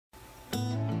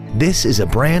This is a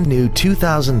brand new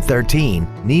 2013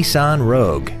 Nissan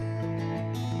Rogue.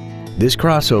 This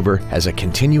crossover has a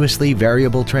continuously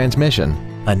variable transmission,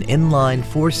 an inline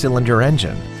 4-cylinder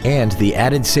engine, and the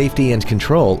added safety and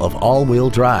control of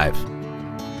all-wheel drive.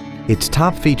 Its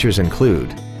top features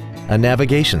include a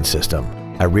navigation system,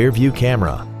 a rear-view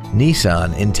camera,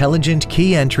 Nissan Intelligent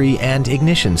Key Entry and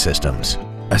Ignition Systems,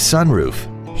 a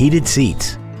sunroof, heated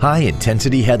seats,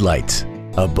 high-intensity headlights,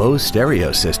 a Bose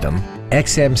stereo system,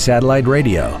 XM satellite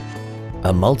radio,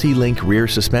 a multi-link rear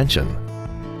suspension,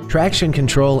 traction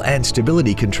control and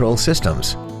stability control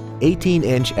systems,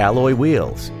 18-inch alloy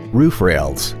wheels, roof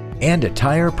rails, and a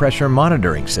tire pressure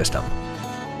monitoring system.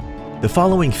 The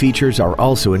following features are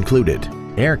also included: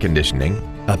 air conditioning,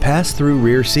 a pass-through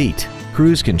rear seat,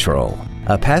 cruise control,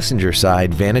 a passenger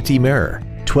side vanity mirror,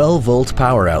 12-volt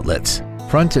power outlets,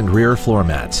 front and rear floor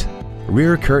mats,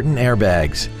 rear curtain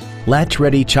airbags,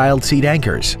 latch-ready child seat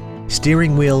anchors,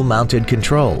 steering wheel mounted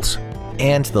controls,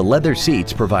 and the leather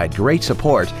seats provide great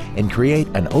support and create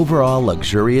an overall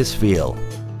luxurious feel.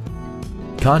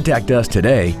 Contact us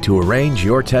today to arrange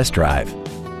your test drive.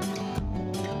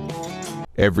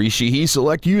 Every Sheehy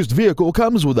Select used vehicle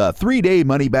comes with a 3-day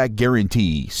money-back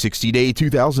guarantee, 60-day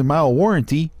 2,000-mile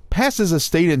warranty, passes a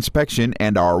state inspection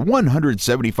and our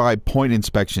 175-point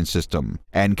inspection system,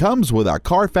 and comes with a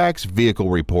Carfax vehicle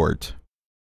report.